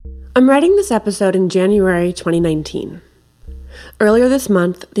I'm writing this episode in January 2019. Earlier this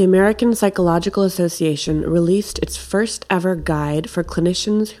month, the American Psychological Association released its first ever guide for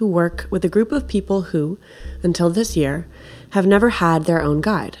clinicians who work with a group of people who, until this year, have never had their own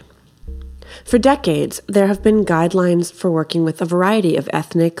guide. For decades, there have been guidelines for working with a variety of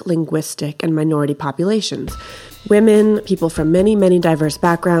ethnic, linguistic, and minority populations. Women, people from many, many diverse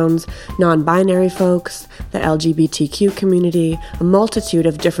backgrounds, non-binary folks, the LGBTQ community, a multitude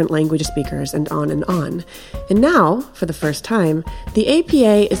of different language speakers, and on and on. And now, for the first time, the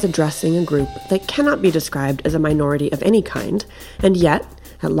APA is addressing a group that cannot be described as a minority of any kind, and yet,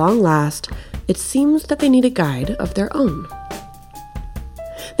 at long last, it seems that they need a guide of their own.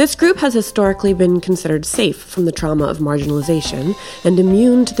 This group has historically been considered safe from the trauma of marginalization and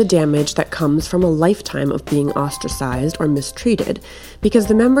immune to the damage that comes from a lifetime of being ostracized or mistreated, because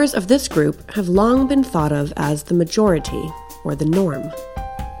the members of this group have long been thought of as the majority or the norm.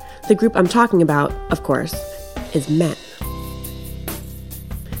 The group I'm talking about, of course, is men.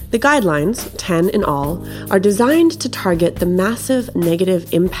 The guidelines, 10 in all, are designed to target the massive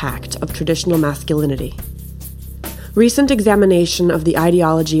negative impact of traditional masculinity. Recent examination of the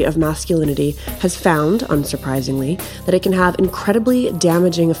ideology of masculinity has found, unsurprisingly, that it can have incredibly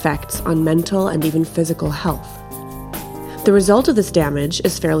damaging effects on mental and even physical health. The result of this damage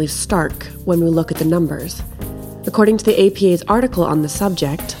is fairly stark when we look at the numbers. According to the APA's article on the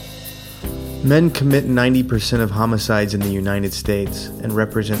subject, men commit 90% of homicides in the United States and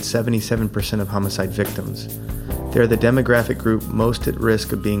represent 77% of homicide victims. They are the demographic group most at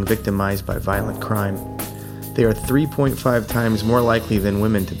risk of being victimized by violent crime. They are 3.5 times more likely than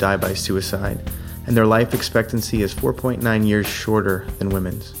women to die by suicide, and their life expectancy is 4.9 years shorter than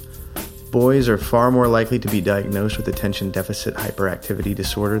women's. Boys are far more likely to be diagnosed with attention deficit hyperactivity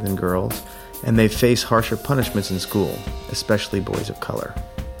disorder than girls, and they face harsher punishments in school, especially boys of color.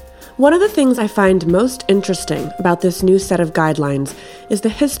 One of the things I find most interesting about this new set of guidelines is the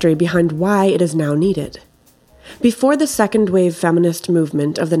history behind why it is now needed. Before the second-wave feminist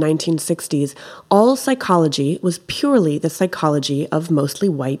movement of the 1960s, all psychology was purely the psychology of mostly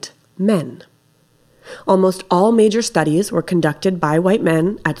white men. Almost all major studies were conducted by white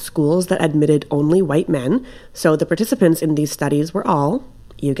men at schools that admitted only white men, so the participants in these studies were all,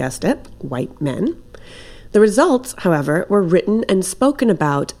 you guessed it, white men. The results, however, were written and spoken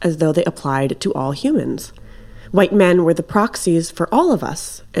about as though they applied to all humans. White men were the proxies for all of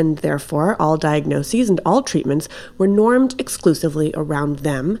us, and therefore all diagnoses and all treatments were normed exclusively around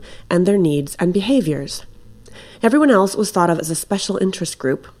them and their needs and behaviors. Everyone else was thought of as a special interest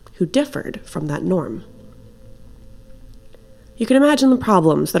group who differed from that norm. You can imagine the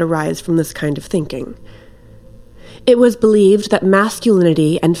problems that arise from this kind of thinking. It was believed that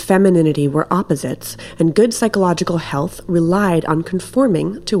masculinity and femininity were opposites, and good psychological health relied on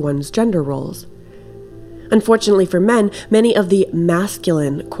conforming to one's gender roles. Unfortunately for men, many of the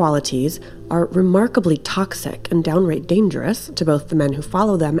masculine qualities are remarkably toxic and downright dangerous to both the men who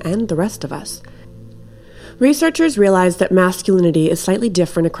follow them and the rest of us. Researchers realize that masculinity is slightly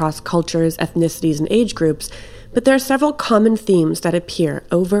different across cultures, ethnicities, and age groups, but there are several common themes that appear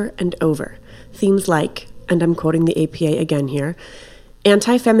over and over. Themes like, and I'm quoting the APA again here,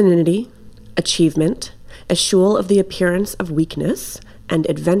 anti-femininity, achievement, eschewal of the appearance of weakness, and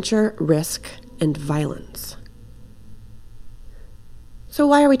adventure, risk, and violence. So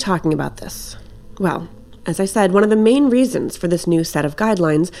why are we talking about this? Well, as I said, one of the main reasons for this new set of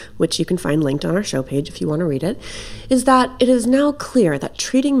guidelines, which you can find linked on our show page if you want to read it, is that it is now clear that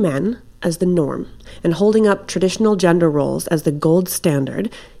treating men as the norm and holding up traditional gender roles as the gold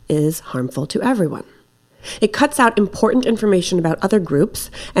standard is harmful to everyone. It cuts out important information about other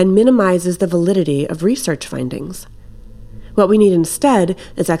groups and minimizes the validity of research findings. What we need instead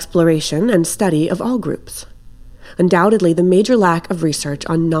is exploration and study of all groups. Undoubtedly, the major lack of research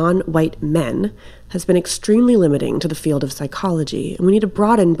on non-white men has been extremely limiting to the field of psychology, and we need to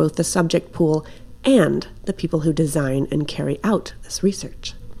broaden both the subject pool and the people who design and carry out this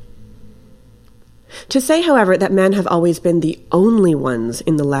research. To say, however, that men have always been the only ones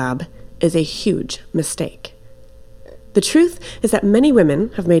in the lab is a huge mistake. The truth is that many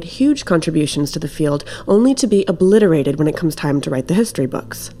women have made huge contributions to the field only to be obliterated when it comes time to write the history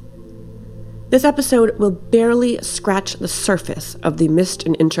books. This episode will barely scratch the surface of the missed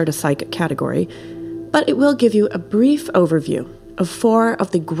and intro to psych category, but it will give you a brief overview of 4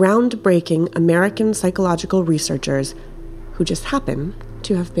 of the groundbreaking American psychological researchers who just happen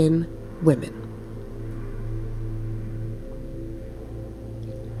to have been women.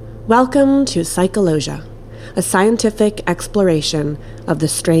 Welcome to Psychologia, a scientific exploration of the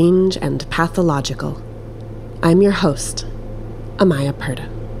strange and pathological. I'm your host, Amaya Perda.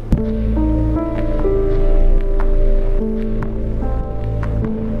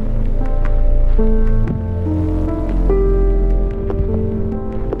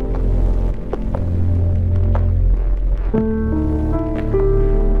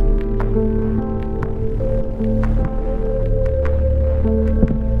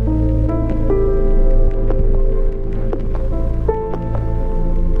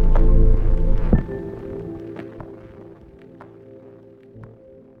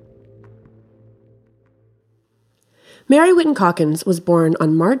 Mary Whiton Calkins was born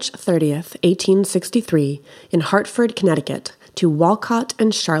on March 30th, 1863, in Hartford, Connecticut, to Walcott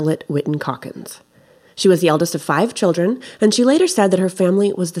and Charlotte Whiton Calkins. She was the eldest of 5 children, and she later said that her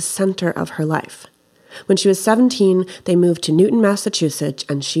family was the center of her life. When she was 17, they moved to Newton, Massachusetts,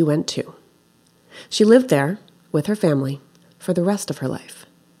 and she went too. She lived there, with her family, for the rest of her life.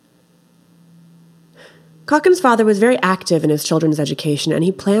 Calkins' father was very active in his children's education, and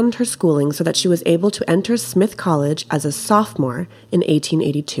he planned her schooling so that she was able to enter Smith College as a sophomore in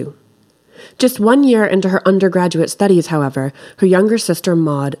 1882. Just 1 year into her undergraduate studies, however, her younger sister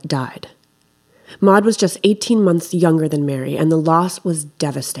Maud died. Maud was just 18 months younger than Mary, and the loss was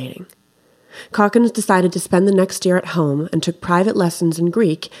devastating. Calkins decided to spend the next year at home and took private lessons in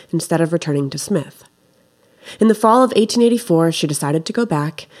Greek instead of returning to Smith. In the fall of 1884, she decided to go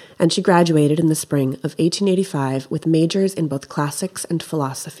back, and she graduated in the spring of 1885 with majors in both classics and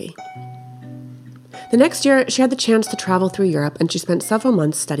philosophy. The next year, she had the chance to travel through Europe, and she spent several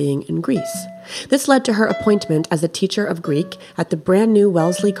months studying in Greece. This led to her appointment as a teacher of Greek at the brand new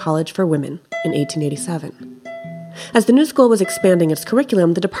Wellesley College for Women in 1887. As the new school was expanding its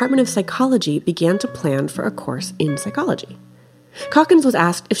curriculum, the Department of Psychology began to plan for a course in psychology. Calkins was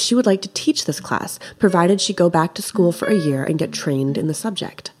asked if she would like to teach this class, provided she go back to school for a year and get trained in the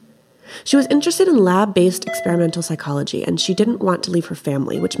subject. She was interested in lab-based experimental psychology, and she didn't want to leave her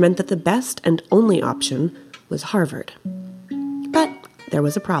family, which meant that the best and only option was Harvard. But there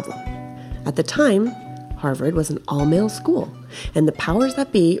was a problem. At the time, Harvard was an all-male school, and the powers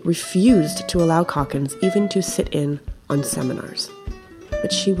that be refused to allow Calkins even to sit in on seminars.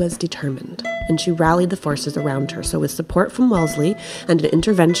 But she was determined, and she rallied the forces around her. So with support from Wellesley and an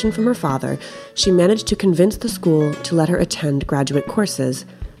intervention from her father, she managed to convince the school to let her attend graduate courses,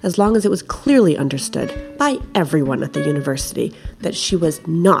 as long as it was clearly understood by everyone at the university that she was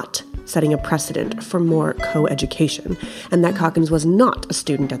not setting a precedent for more co-education, and that Calkins was not a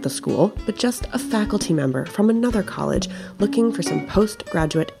student at the school, but just a faculty member from another college looking for some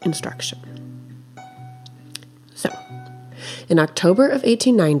postgraduate instruction. So, in October of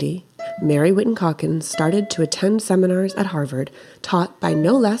 1890, Mary Whiton Calkins started to attend seminars at Harvard taught by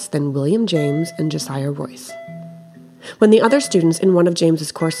no less than William James and Josiah Royce. When the other students in one of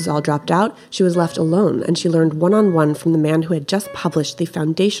James's courses all dropped out, she was left alone, and she learned one-on-one from the man who had just published the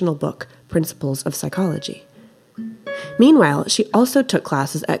foundational book, Principles of Psychology. Meanwhile, she also took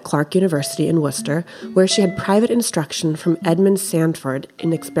classes at Clark University in Worcester, where she had private instruction from Edmund Sanford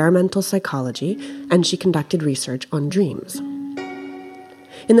in experimental psychology, and she conducted research on dreams.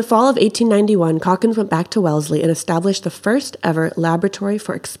 In the fall of 1891, Calkins went back to Wellesley and established the first ever laboratory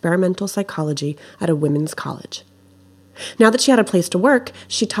for experimental psychology at a women's college. Now that she had a place to work,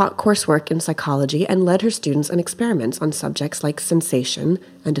 she taught coursework in psychology and led her students on experiments on subjects like sensation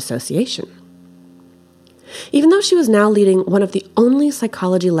and association. Even though she was now leading one of the only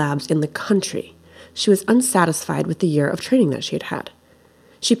psychology labs in the country, she was unsatisfied with the year of training that she had had.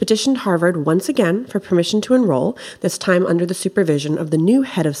 She petitioned Harvard once again for permission to enroll, this time under the supervision of the new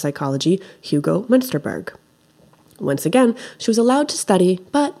head of psychology, Hugo Münsterberg. Once again, she was allowed to study,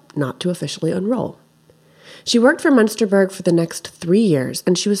 but not to officially enroll. She worked for Münsterberg for the next 3 years,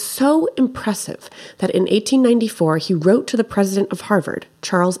 and she was so impressive that in 1894 he wrote to the president of Harvard,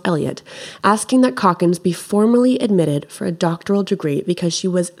 Charles Eliot, asking that Calkins be formally admitted for a doctoral degree because she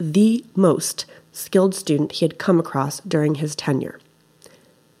was the most skilled student he had come across during his tenure.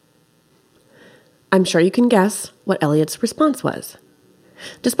 I'm sure you can guess what Eliot's response was.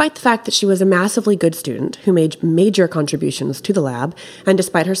 Despite the fact that she was a massively good student who made major contributions to the lab, and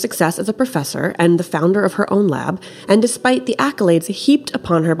despite her success as a professor and the founder of her own lab, and despite the accolades heaped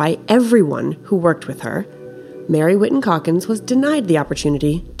upon her by everyone who worked with her, Mary Whiton Calkins was denied the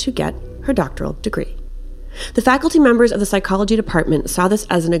opportunity to get her doctoral degree. The faculty members of the psychology department saw this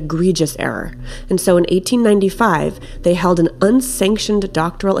as an egregious error, and so in 1895, they held an unsanctioned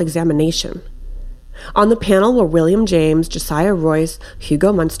doctoral examination. On the panel were William James, Josiah Royce,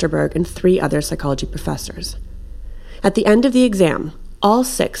 Hugo Münsterberg, and 3 other psychology professors. At the end of the exam, all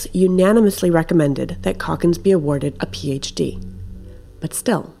 6 unanimously recommended that Calkins be awarded a PhD. But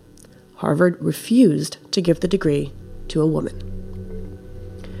still, Harvard refused to give the degree to a woman.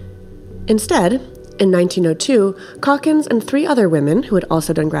 Instead, in 1902, Calkins and 3 other women who had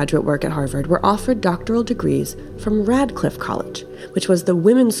also done graduate work at Harvard were offered doctoral degrees from Radcliffe College, which was the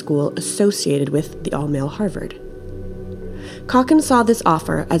women's school associated with the all-male Harvard. Calkins saw this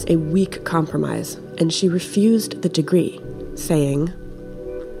offer as a weak compromise, and she refused the degree, saying,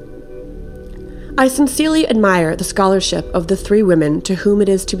 "I sincerely admire the scholarship of the 3 women to whom it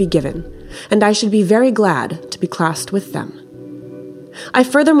is to be given, and I should be very glad to be classed with them. I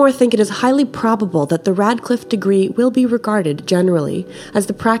furthermore think it is highly probable that the Radcliffe degree will be regarded generally as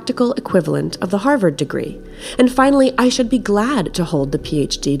the practical equivalent of the Harvard degree. And finally, I should be glad to hold the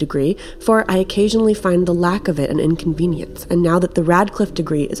PhD degree, for I occasionally find the lack of it an inconvenience, and now that the Radcliffe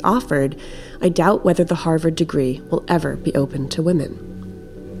degree is offered, I doubt whether the Harvard degree will ever be open to women.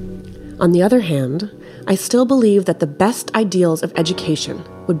 On the other hand, I still believe that the best ideals of education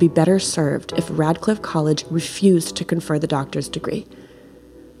would be better served if Radcliffe College refused to confer the doctor's degree.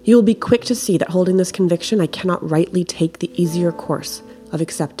 You will be quick to see that holding this conviction, I cannot rightly take the easier course of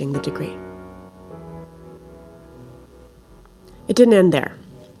accepting the degree." It didn't end there.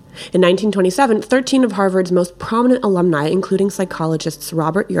 In 1927, 13 of Harvard's most prominent alumni, including psychologists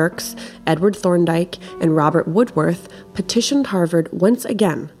Robert Yerkes, Edward Thorndike, and Robert Woodworth, petitioned Harvard once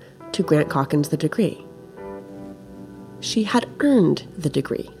again to grant Calkins the degree. She had earned the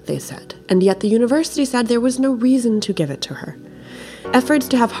degree, they said, and yet the university said there was no reason to give it to her. Efforts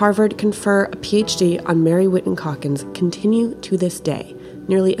to have Harvard confer a PhD on Mary Whiton Calkins continue to this day,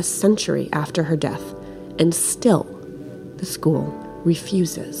 nearly a century after her death, and still the school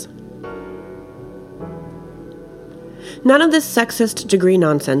refuses. None of this sexist degree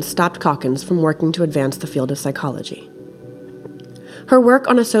nonsense stopped Calkins from working to advance the field of psychology. Her work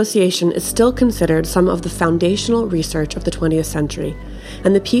on association is still considered some of the foundational research of the 20th century,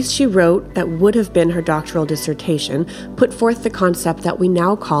 and the piece she wrote that would have been her doctoral dissertation put forth the concept that we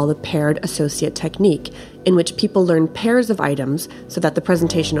now call the paired associate technique, in which people learn pairs of items so that the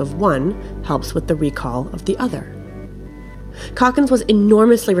presentation of one helps with the recall of the other. Calkins was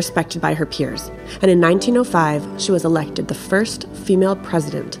enormously respected by her peers, and in 1905 she was elected the first female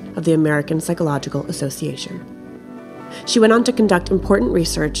president of the American Psychological Association. She went on to conduct important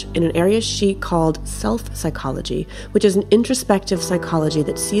research in an area she called self-psychology, which is an introspective psychology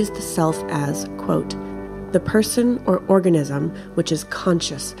that sees the self as, quote, the person or organism which is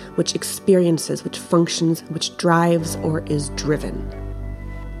conscious, which experiences, which functions, which drives or is driven.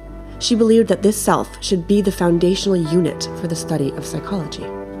 She believed that this self should be the foundational unit for the study of psychology.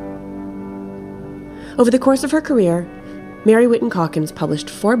 Over the course of her career, Mary Whiton Calkins published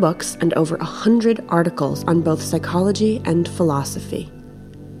 4 books and over 100 articles on both psychology and philosophy.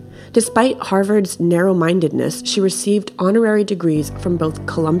 Despite Harvard's narrow-mindedness, she received honorary degrees from both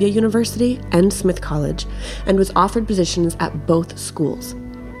Columbia University and Smith College and was offered positions at both schools.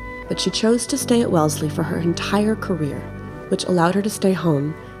 But she chose to stay at Wellesley for her entire career, which allowed her to stay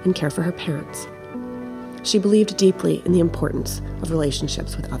home and care for her parents. She believed deeply in the importance of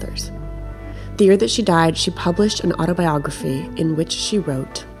relationships with others. The year that she died, she published an autobiography in which she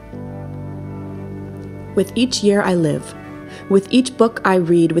wrote, "With each year I live, with each book I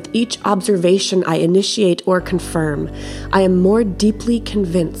read, with each observation I initiate or confirm, I am more deeply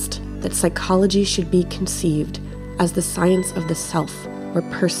convinced that psychology should be conceived as the science of the self or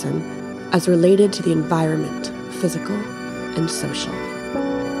person as related to the environment, physical and social."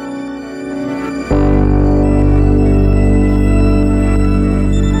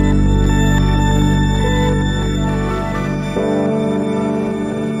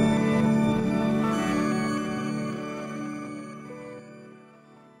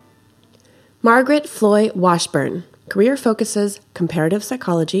 Margaret Floy Washburn. Career focuses comparative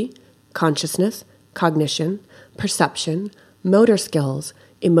psychology, consciousness, cognition, perception, motor skills,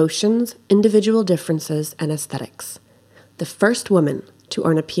 emotions, individual differences, and aesthetics. The first woman to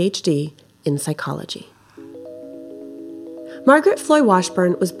earn a PhD in psychology. Margaret Floy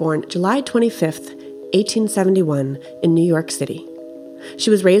Washburn was born July 25, 1871, in New York City.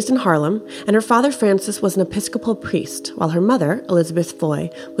 She was raised in Harlem, and her father, Francis, was an Episcopal priest, while her mother, Elizabeth Floy,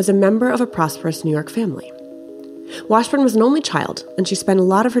 was a member of a prosperous New York family. Washburn was an only child, and she spent a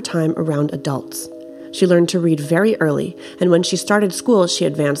lot of her time around adults. She learned to read very early, and when she started school, she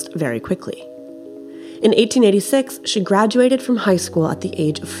advanced very quickly. In 1886, she graduated from high school at the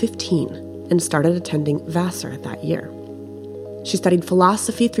age of 15 and started attending Vassar that year. She studied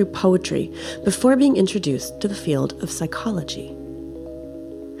philosophy through poetry before being introduced to the field of psychology.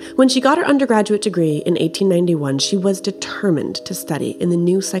 When she got her undergraduate degree in 1891, she was determined to study in the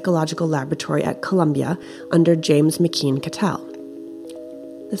new psychological laboratory at Columbia under James McKeen Cattell.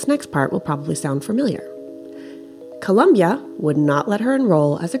 This next part will probably sound familiar. Columbia would not let her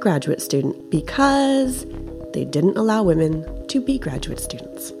enroll as a graduate student because they didn't allow women to be graduate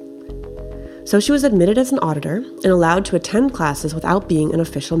students. So she was admitted as an auditor and allowed to attend classes without being an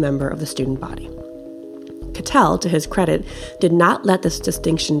official member of the student body. Cattell, to his credit, did not let this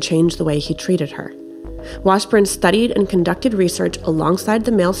distinction change the way he treated her. Washburn studied and conducted research alongside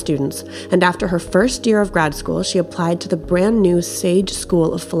the male students, and after her first year of grad school, she applied to the brand new Sage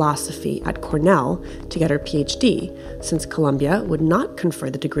School of Philosophy at Cornell to get her PhD, since Columbia would not confer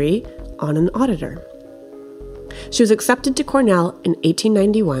the degree on an auditor. She was accepted to Cornell in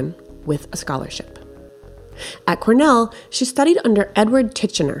 1891 with a scholarship. At Cornell, she studied under Edward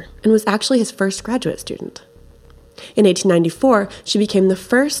Titchener and was actually his first graduate student. In 1894, she became the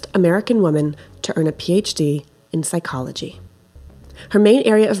first American woman to earn a PhD in psychology. Her main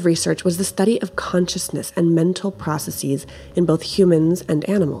area of research was the study of consciousness and mental processes in both humans and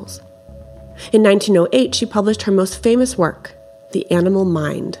animals. In 1908, she published her most famous work, The Animal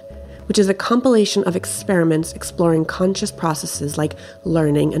Mind, which is a compilation of experiments exploring conscious processes like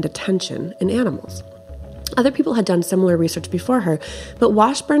learning and attention in animals. Other people had done similar research before her, but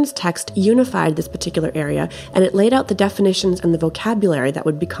Washburn's text unified this particular area, and it laid out the definitions and the vocabulary that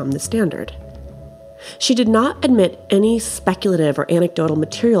would become the standard. She did not admit any speculative or anecdotal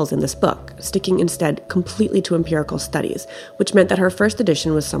materials in this book, sticking instead completely to empirical studies, which meant that her first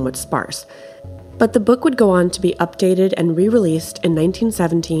edition was somewhat sparse. But the book would go on to be updated and re-released in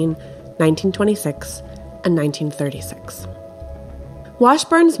 1917, 1926, and 1936.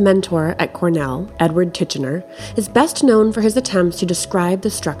 Washburn's mentor at Cornell, Edward Titchener, is best known for his attempts to describe the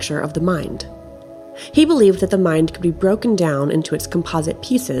structure of the mind. He believed that the mind could be broken down into its composite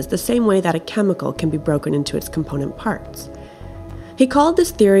pieces the same way that a chemical can be broken into its component parts. He called this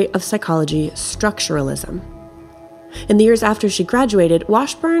theory of psychology structuralism. In the years after she graduated,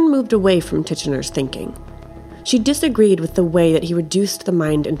 Washburn moved away from Titchener's thinking. She disagreed with the way that he reduced the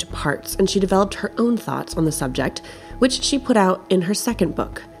mind into parts, and she developed her own thoughts on the subject, which she put out in her second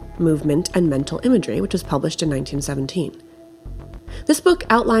book, Movement and Mental Imagery, which was published in 1917. This book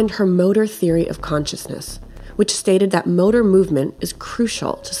outlined her motor theory of consciousness, which stated that motor movement is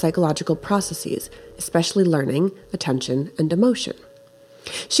crucial to psychological processes, especially learning, attention, and emotion.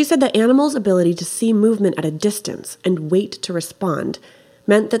 She said that animals' ability to see movement at a distance and wait to respond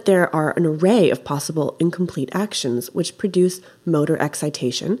meant that there are an array of possible incomplete actions which produce motor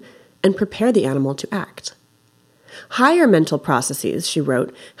excitation and prepare the animal to act. Higher mental processes, she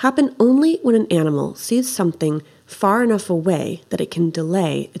wrote, happen only when an animal sees something far enough away that it can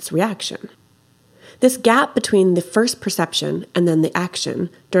delay its reaction. This gap between the first perception and then the action,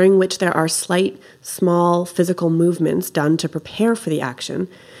 during which there are slight, small physical movements done to prepare for the action,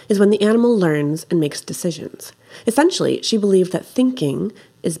 is when the animal learns and makes decisions. Essentially, she believed that thinking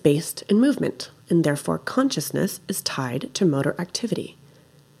is based in movement, and therefore consciousness is tied to motor activity.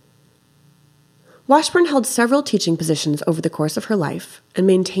 Washburn held several teaching positions over the course of her life and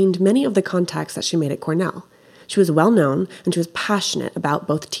maintained many of the contacts that she made at Cornell. She was well known, and she was passionate about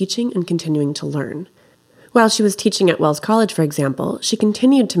both teaching and continuing to learn. While she was teaching at Wells College, for example, she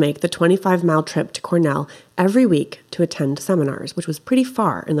continued to make the 25-mile trip to Cornell every week to attend seminars, which was pretty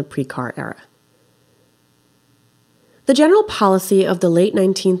far in the pre-Carr era. The general policy of the late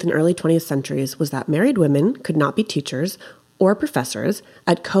 19th and early 20th centuries was that married women could not be teachers or professors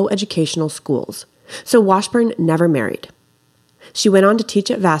at co-educational schools, so Washburn never married. She went on to teach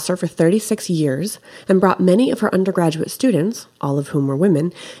at Vassar for 36 years and brought many of her undergraduate students, all of whom were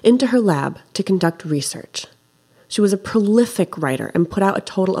women, into her lab to conduct research. She was a prolific writer and put out a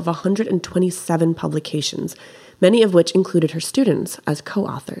total of 127 publications, many of which included her students as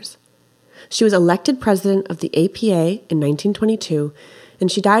co-authors. She was elected president of the APA in 1922,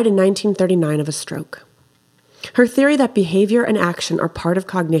 and she died in 1939 of a stroke. Her theory that behavior and action are part of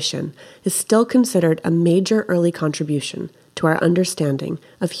cognition is still considered a major early contribution to our understanding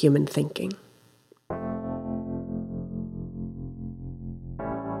of human thinking.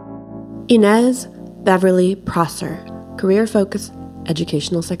 Inez Beverly Prosser, career focus,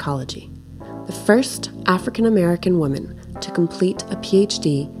 educational psychology, the first African-American woman to complete a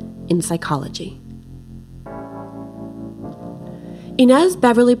PhD in psychology. Inez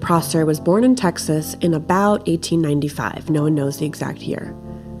Beverly Prosser was born in Texas in about 1895. No one knows the exact year.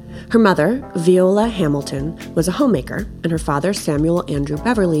 Her mother, Viola Hamilton, was a homemaker, and her father, Samuel Andrew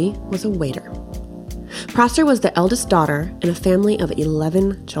Beverly, was a waiter. Prosser was the eldest daughter in a family of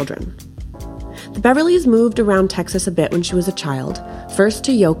 11 children. The Beverlys moved around Texas a bit when she was a child, first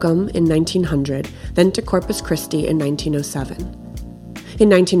to Yoakum in 1900, then to Corpus Christi in 1907. In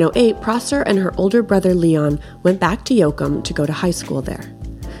 1908, Prosser and her older brother Leon went back to Yoakum to go to high school there.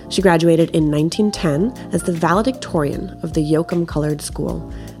 She graduated in 1910 as the valedictorian of the Yoakum Colored School,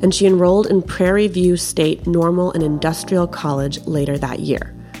 and she enrolled in Prairie View State Normal and Industrial College later that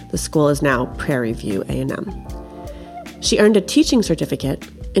year. The school is now Prairie View A&M. She earned a teaching certificate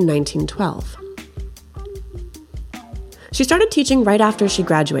in 1912. She started teaching right after she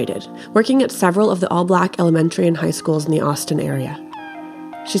graduated, working at several of the all-black elementary and high schools in the Austin area.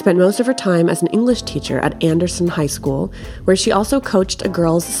 She spent most of her time as an English teacher at Anderson High School, where she also coached a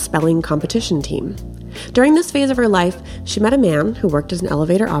girls' spelling competition team. During this phase of her life, she met a man who worked as an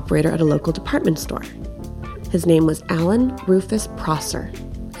elevator operator at a local department store. His name was Alan Rufus Prosser,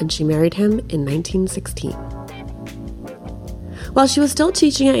 and she married him in 1916. While she was still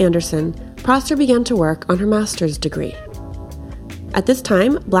teaching at Anderson, Prosser began to work on her master's degree. At this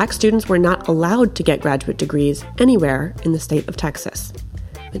time, Black students were not allowed to get graduate degrees anywhere in the state of Texas,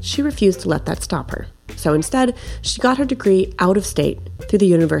 but she refused to let that stop her. So instead, she got her degree out of state through the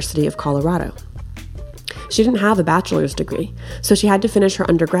University of Colorado. She didn't have a bachelor's degree, so she had to finish her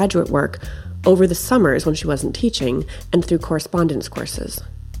undergraduate work over the summers when she wasn't teaching and through correspondence courses.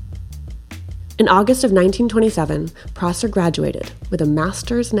 In August of 1927, Prosser graduated with a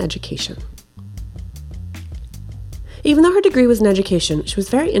master's in education. Even though her degree was in education, she was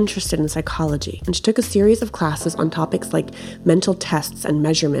very interested in psychology, and she took a series of classes on topics like mental tests and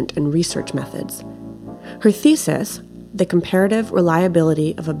measurement and research methods. Her thesis, The Comparative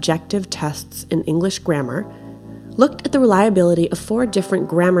Reliability of Objective Tests in English Grammar, looked at the reliability of 4 different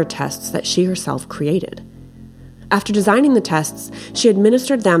grammar tests that she herself created. After designing the tests, she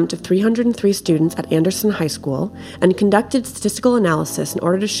administered them to 303 students at Anderson High School and conducted statistical analysis in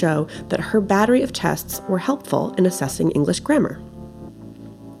order to show that her battery of tests were helpful in assessing English grammar.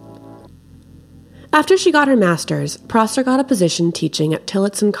 After she got her master's, Prosser got a position teaching at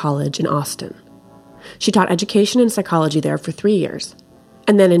Tillotson College in Austin. She taught education and psychology there for 3 years.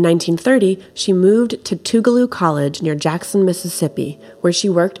 And then in 1930, she moved to Tougaloo College near Jackson, Mississippi, where she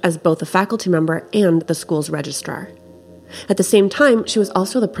worked as both a faculty member and the school's registrar. At the same time, she was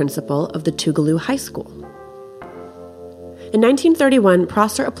also the principal of the Tougaloo High School. In 1931,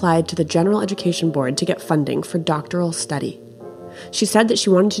 Prosser applied to the General Education Board to get funding for doctoral study. She said that she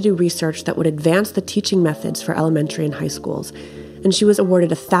wanted to do research that would advance the teaching methods for elementary and high schools, and she was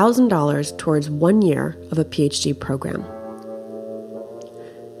awarded $1,000 towards 1 year of a PhD program.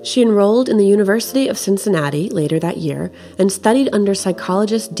 She enrolled in the University of Cincinnati later that year and studied under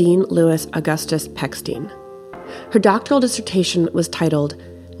psychologist Dean Louis Augustus Peckstein. Her doctoral dissertation was titled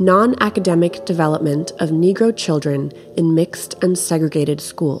Non-Academic Development of Negro Children in Mixed and Segregated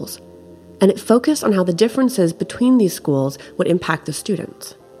Schools, and it focused on how the differences between these schools would impact the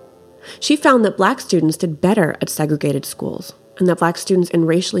students. She found that Black students did better at segregated schools, and that Black students in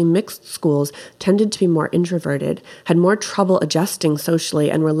racially mixed schools tended to be more introverted, had more trouble adjusting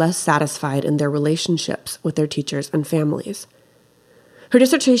socially, and were less satisfied in their relationships with their teachers and families. Her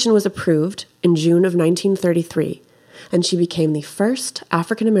dissertation was approved in June of 1933, and she became the first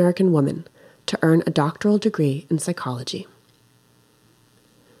African American woman to earn a doctoral degree in psychology.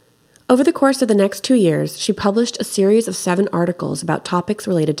 Over the course of the next 2 years, she published a series of 7 articles about topics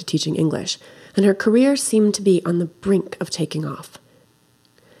related to teaching English, and her career seemed to be on the brink of taking off.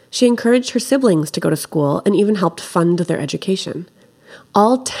 She encouraged her siblings to go to school and even helped fund their education.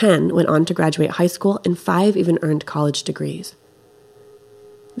 All 10 went on to graduate high school, and 5 even earned college degrees.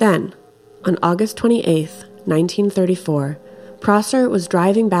 Then, on August 28, 1934, Prosser was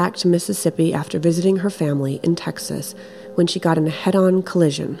driving back to Mississippi after visiting her family in Texas when she got in a head-on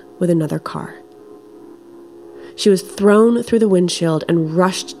collision with another car. She was thrown through the windshield and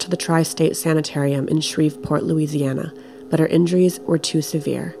rushed to the Tri-State Sanitarium in Shreveport, Louisiana, but her injuries were too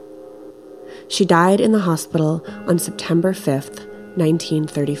severe. She died in the hospital on September 5,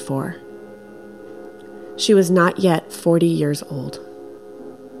 1934. She was not yet 40 years old.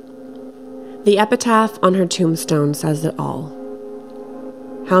 The epitaph on her tombstone says it all.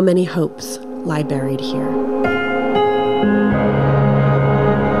 How many hopes lie buried here?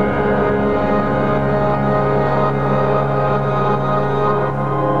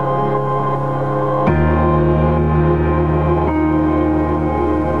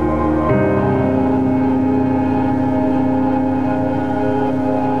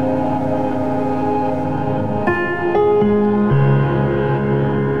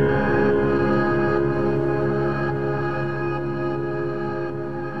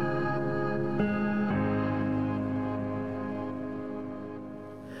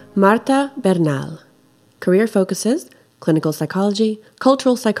 Marta Bernal. Career focuses: clinical psychology,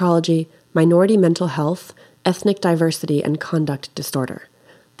 cultural psychology, minority mental health, ethnic diversity, and conduct disorder.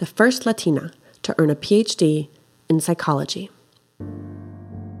 The first Latina to earn a PhD in psychology.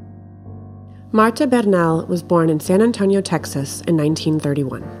 Marta Bernal was born in San Antonio, Texas in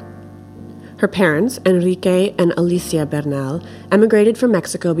 1931. Her parents, Enrique and Alicia Bernal, emigrated from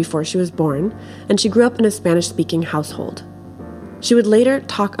Mexico before she was born, and she grew up in a Spanish-speaking household. She would later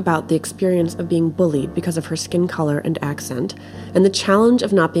talk about the experience of being bullied because of her skin color and accent, and the challenge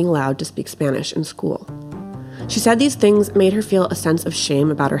of not being allowed to speak Spanish in school. She said these things made her feel a sense of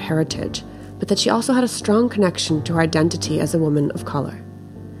shame about her heritage, but that she also had a strong connection to her identity as a woman of color.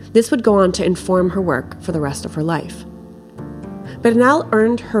 This would go on to inform her work for the rest of her life. Bernal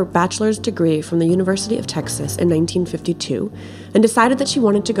earned her bachelor's degree from the University of Texas in 1952 and decided that she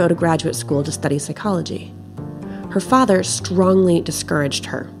wanted to go to graduate school to study psychology. Her father strongly discouraged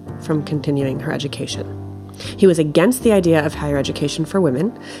her from continuing her education. He was against the idea of higher education for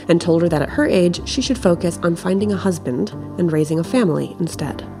women and told her that at her age she should focus on finding a husband and raising a family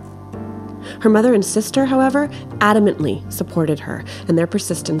instead. Her mother and sister, however, adamantly supported her, and their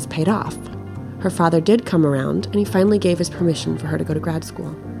persistence paid off. Her father did come around, and he finally gave his permission for her to go to grad school.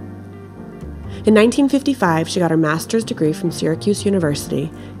 In 1955, she got her master's degree from Syracuse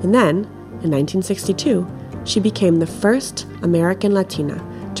University, and then, in 1962, she became the first American Latina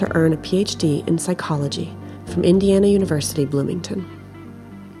to earn a PhD in psychology from Indiana University, Bloomington.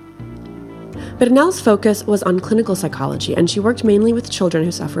 Bernal's focus was on clinical psychology, and she worked mainly with children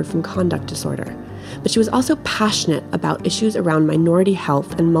who suffered from conduct disorder. But she was also passionate about issues around minority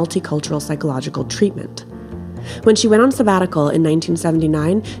health and multicultural psychological treatment. When she went on sabbatical in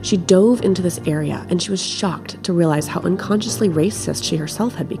 1979, she dove into this area, and she was shocked to realize how unconsciously racist she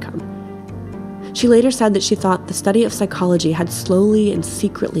herself had become. She later said that she thought the study of psychology had slowly and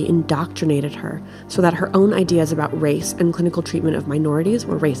secretly indoctrinated her so that her own ideas about race and clinical treatment of minorities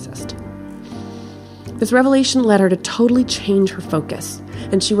were racist. This revelation led her to totally change her focus,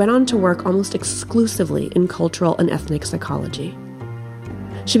 and she went on to work almost exclusively in cultural and ethnic psychology.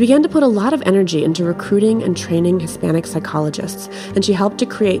 She began to put a lot of energy into recruiting and training Hispanic psychologists, and she helped to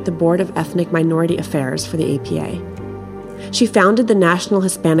create the Board of Ethnic Minority Affairs for the APA. She founded the National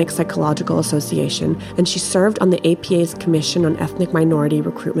Hispanic Psychological Association, and she served on the APA's Commission on Ethnic Minority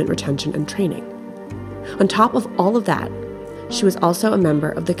Recruitment, Retention, and Training. On top of all of that, she was also a member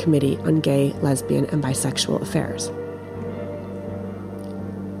of the Committee on Gay, Lesbian, and Bisexual Affairs.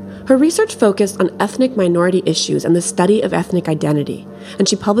 Her research focused on ethnic minority issues and the study of ethnic identity, and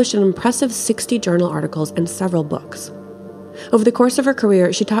she published an impressive 60 journal articles and several books. Over the course of her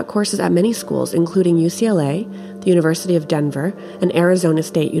career, she taught courses at many schools, including UCLA, the University of Denver, and Arizona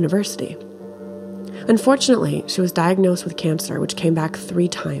State University. Unfortunately, she was diagnosed with cancer, which came back 3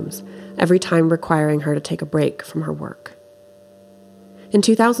 times, every time requiring her to take a break from her work. In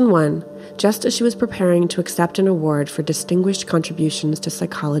 2001, just as she was preparing to accept an award for distinguished contributions to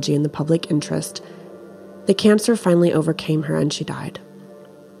psychology in the public interest, the cancer finally overcame her and she died.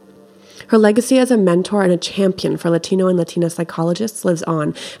 Her legacy as a mentor and a champion for Latino and Latina psychologists lives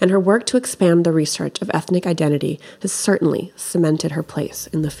on, and her work to expand the research of ethnic identity has certainly cemented her place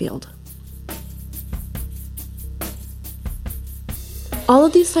in the field. All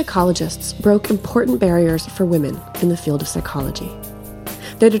of these psychologists broke important barriers for women in the field of psychology.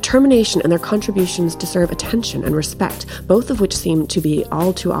 Their determination and their contributions deserve attention and respect, both of which seem to be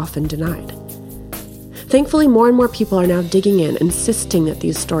all too often denied. Thankfully, more and more people are now digging in, insisting that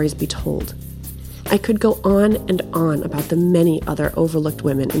these stories be told. I could go on and on about the many other overlooked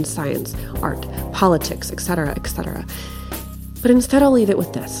women in science, art, politics, etc., etc. But instead I'll leave it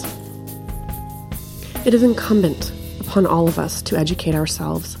with this. It is incumbent upon all of us to educate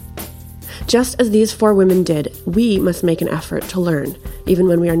ourselves. Just as these 4 women did, we must make an effort to learn, even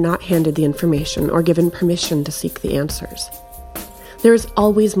when we are not handed the information or given permission to seek the answers. There is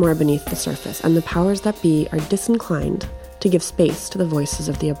always more beneath the surface, and the powers that be are disinclined to give space to the voices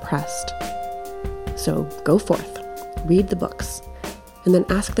of the oppressed. So go forth, read the books, and then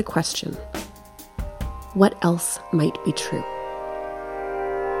ask the question, what else might be true?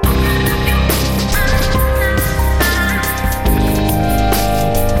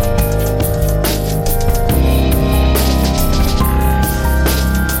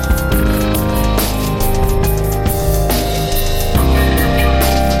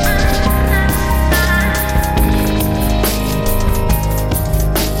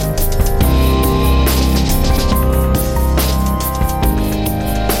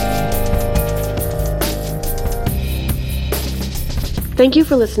 Thank you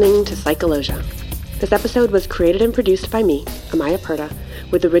for listening to Psychologia. This episode was created and produced by me, Amaya Purta,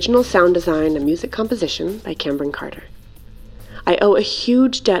 with original sound design and music composition by Cameron Carter. I owe a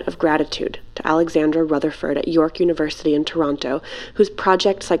huge debt of gratitude to Alexandra Rutherford at York University in Toronto, whose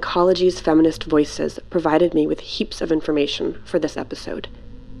project Psychology's Feminist Voices provided me with heaps of information for this episode.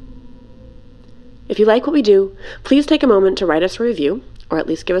 If you like what we do, please take a moment to write us a review, or at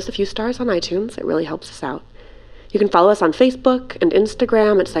least give us a few stars on iTunes. It really helps us out. You can follow us on Facebook and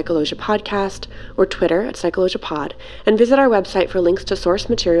Instagram at Psychologia Podcast or Twitter at Psychologia Pod, and visit our website for links to source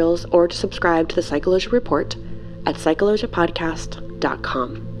materials or to subscribe to the Psychologia Report at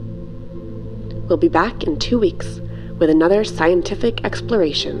psychologiapodcast.com. We'll be back in 2 weeks with another scientific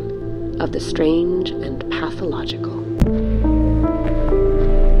exploration of the strange and pathological.